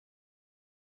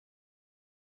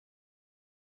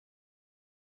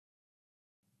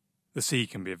The sea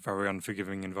can be a very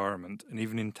unforgiving environment, and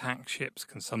even intact ships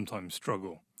can sometimes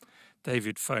struggle.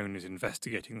 David Fone is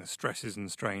investigating the stresses and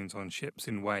strains on ships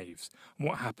in waves and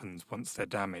what happens once they're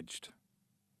damaged.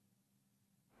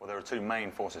 Well, there are two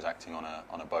main forces acting on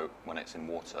a boat when it's in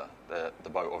water. The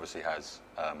boat obviously has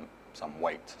some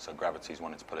weight, so gravity's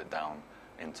wanting to put it down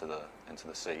into the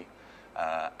sea.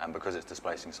 And because it's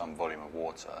displacing some volume of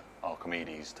water,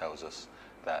 Archimedes tells us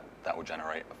that will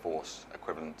generate a force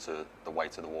equivalent to the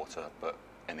weight of the water, but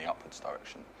in the upwards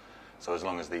direction. So as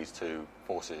long as these two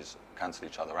forces cancel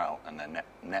each other out and their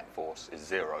net force is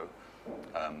zero,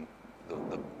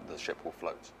 the ship will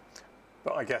float.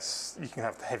 But I guess you can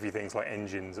have heavy things like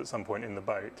engines at some point in the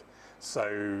boat,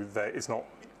 so that it's not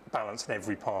balanced in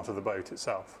every part of the boat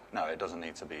itself. No, it doesn't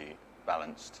need to be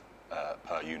balanced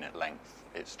per unit length.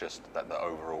 It's just that the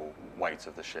overall weight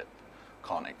of the ship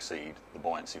can't exceed the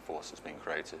buoyancy force that's being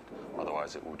created.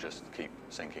 Otherwise, it will just keep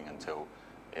sinking until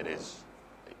it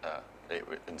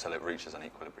reaches an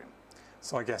equilibrium.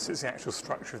 So I guess it's the actual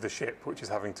structure of the ship which is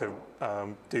having to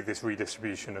do this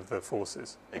redistribution of the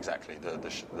forces. Exactly.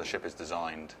 The ship is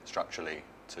designed structurally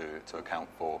to account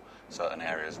for certain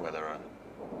areas where there are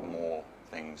more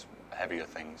things, heavier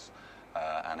things,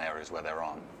 and areas where there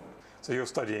aren't. So you're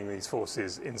studying these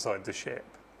forces inside the ship.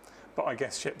 But I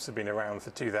guess ships have been around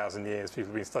for 2,000 years. People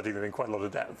have been studying them in quite a lot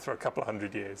of depth for a couple of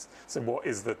hundred years. So what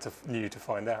is there new to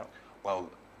find out? Well,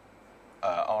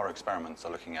 our experiments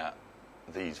are looking at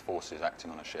these forces acting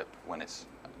on a ship when it's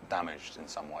damaged in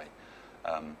some way.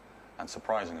 And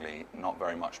surprisingly, not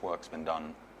very much work's been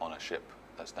done on a ship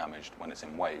that's damaged when it's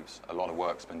in waves. A lot of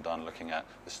work's been done looking at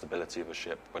the stability of a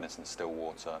ship when it's in still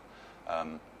water,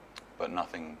 but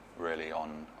nothing really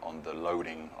on the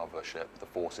loading of a ship, the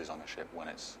forces on a ship when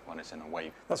it's in a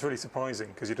wave. That's really surprising,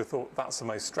 because you'd have thought that's the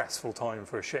most stressful time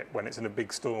for a ship, when it's in a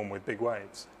big storm with big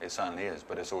waves. It certainly is,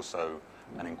 but it's also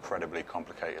an incredibly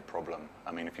complicated problem.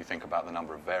 I mean, if you think about the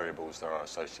number of variables that are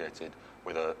associated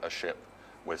with a ship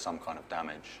with some kind of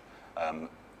damage,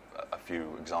 a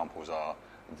few examples are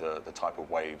the type of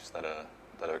waves that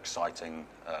are exciting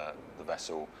the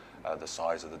vessel, the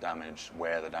size of the damage,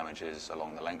 where the damage is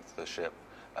along the length of the ship,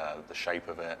 the shape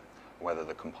of it, whether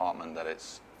the compartment that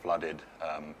it's flooded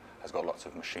has got lots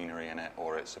of machinery in it,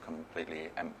 or it's a completely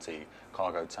empty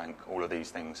cargo tank. All of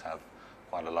these things have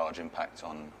quite a large impact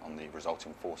on the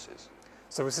resulting forces.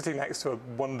 So we're sitting next to a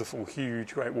wonderful,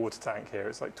 huge, great water tank here.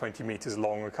 It's like 20 metres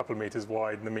long, a couple of metres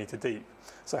wide and a metre deep.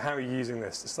 So how are you using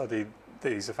this to study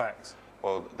these effects?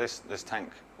 Well, this tank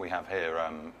we have here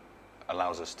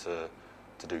allows us to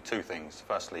do two things.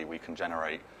 Firstly, we can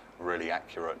generate really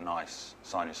accurate, nice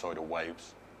sinusoidal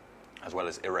waves, as well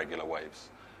as irregular waves.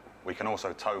 We can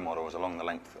also tow models along the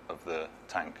length of the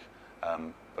tank,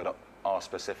 but our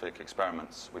specific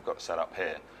experiments we've got set up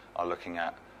here are looking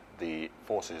at the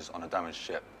forces on a damaged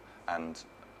ship, and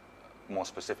more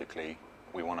specifically,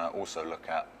 we want to also look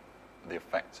at the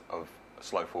effect of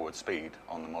slow forward speed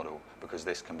on the model, because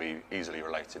this can be easily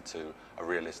related to a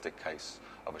realistic case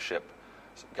of a ship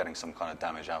getting some kind of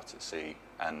damage out at sea,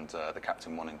 and the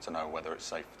captain wanting to know whether it's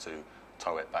safe to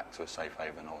tow it back to a safe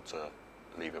haven or to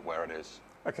leave it where it is.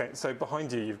 Okay, so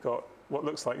behind you you've got what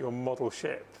looks like your model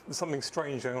ship. There's something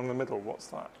strange going on in the middle. What's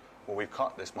that? Well, we've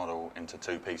cut this model into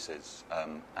two pieces,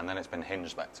 and then it's been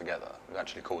hinged back together. We've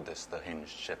actually called this the Hinged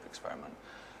Ship experiment.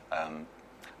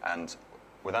 And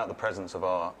without the presence of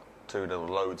our two little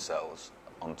load cells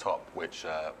on top, which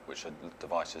are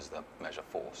devices that measure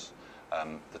force,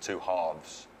 the two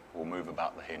halves will move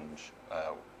about the hinge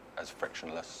as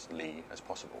frictionlessly as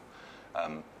possible.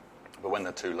 But when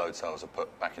the two load cells are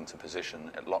put back into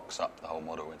position, it locks up the whole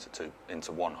model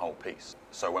into one whole piece.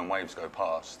 So when waves go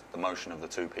past, the motion of the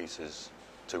two pieces,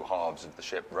 two halves of the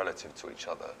ship relative to each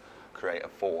other, create a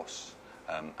force,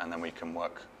 and then we can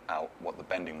work out what the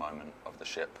bending moment of the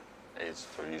ship is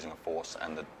through using a force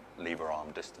and the lever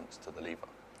arm distance to the lever.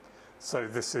 So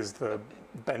this is the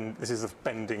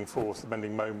bending force, the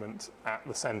bending moment at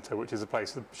the centre, which is the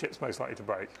place the ship's most likely to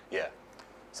break. Yeah.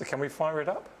 So can we fire it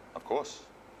up? Of course.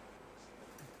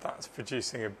 That's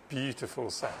producing a beautiful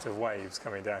set of waves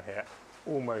coming down here.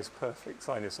 Almost perfect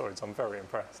sinusoids. I'm very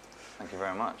impressed. Thank you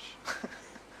very much.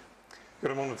 You've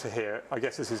got a monitor here. I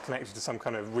guess this is connected to some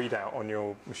kind of readout on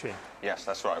your machine. Yes,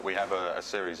 that's right. We have a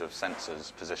series of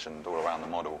sensors positioned all around the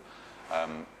model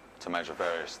to measure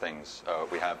various things.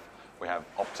 We have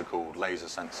optical laser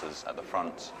sensors at the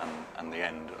front and the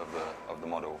end of the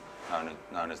model,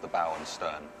 known as the bow and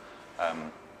stern.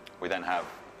 We then have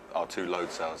our two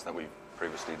load cells that we've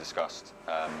previously discussed,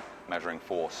 measuring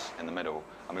force in the middle,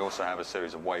 and we also have a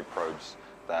series of wave probes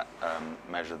that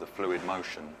measure the fluid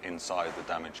motion inside the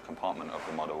damaged compartment of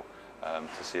the model,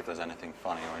 to see if there's anything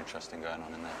funny or interesting going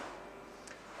on in there.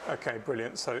 Okay,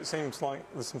 brilliant. So it seems like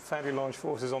there's some fairly large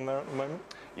forces on there at the moment.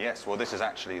 Yes, well, this is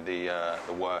actually the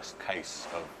worst case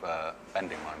of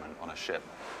bending moment on a ship,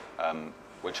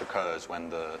 which occurs when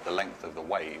the length of the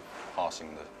wave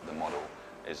passing the model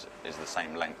is the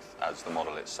same length as the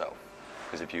model itself.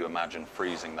 Because if you imagine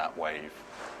freezing that wave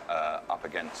up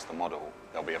against the model,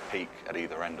 there'll be a peak at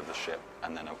either end of the ship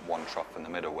and then one trough in the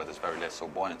middle where there's very little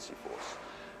buoyancy force.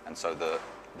 And so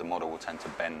the model will tend to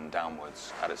bend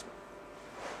downwards at its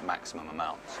maximum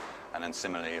amounts. And then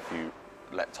similarly, if you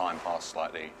let time pass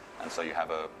slightly, and so you have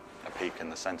a peak in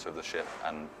the centre of the ship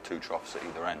and two troughs at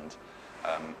either end,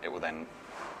 it will then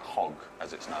hog,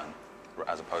 as it's known,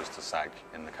 as opposed to sag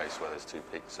in the case where there's two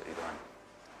peaks at either end.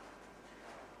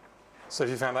 So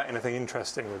have you found out anything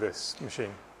interesting with this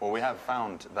machine? Well, we have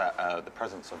found that the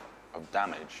presence of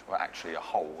damage, or actually a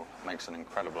hole, makes an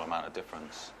incredible amount of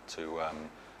difference to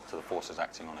the forces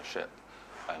acting on a ship.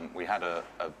 We had a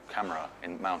camera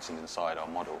mounted inside our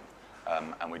model,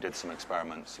 and we did some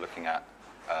experiments looking at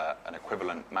an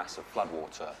equivalent mass of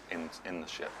floodwater in the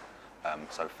ship,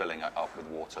 so filling it up with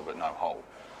water but no hole,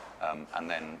 and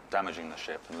then damaging the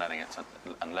ship and letting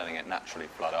it naturally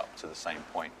flood up to the same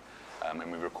point.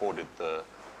 And we recorded the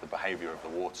behaviour of the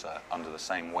water under the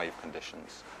same wave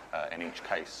conditions in each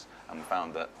case, and we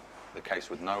found that the case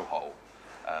with no hole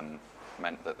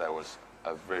meant that there was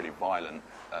a really violent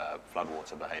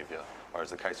floodwater behaviour, whereas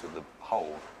the case with the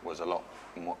hole was a lot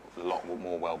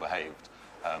more well behaved,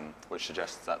 which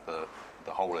suggests that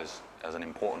the hole is as an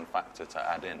important factor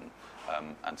to add in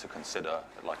and to consider,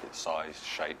 like its size,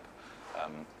 shape.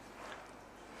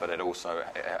 But it also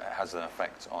has an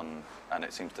effect on, and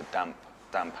it seems to damp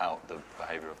out the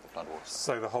behaviour of the floodwater.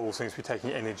 So the hole seems to be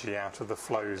taking energy out of the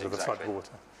flows of the Exactly.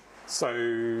 floodwater.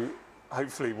 So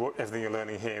hopefully everything you're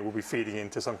learning here will be feeding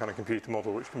into some kind of computer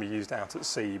model which can be used out at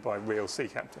sea by real sea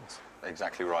captains.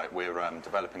 Exactly right. We're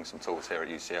developing some tools here at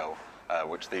UCL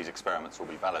which these experiments will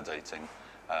be validating,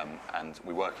 and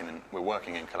we're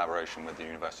working in collaboration with the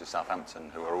University of Southampton,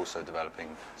 who are also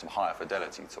developing some higher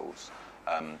fidelity tools.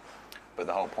 But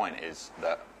the whole point is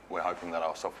that we're hoping that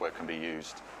our software can be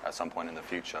used at some point in the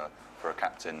future for a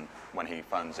captain when he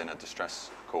phones in a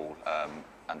distress call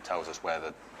and tells us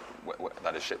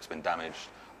that his ship's been damaged,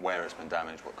 where it's been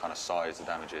damaged, what kind of size the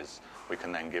damage is. We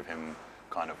can then give him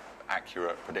kind of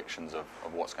accurate predictions of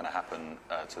what's going to happen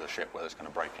to the ship, whether it's going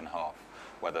to break in half,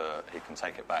 whether he can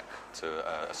take it back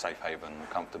to a safe haven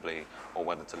comfortably, or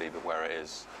whether to leave it where it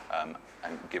is, and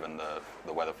given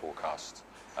the weather forecast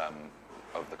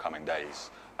of the coming days.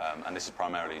 And this is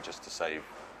primarily just to save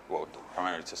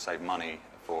money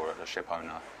for a ship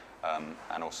owner,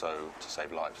 and also to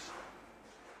save lives.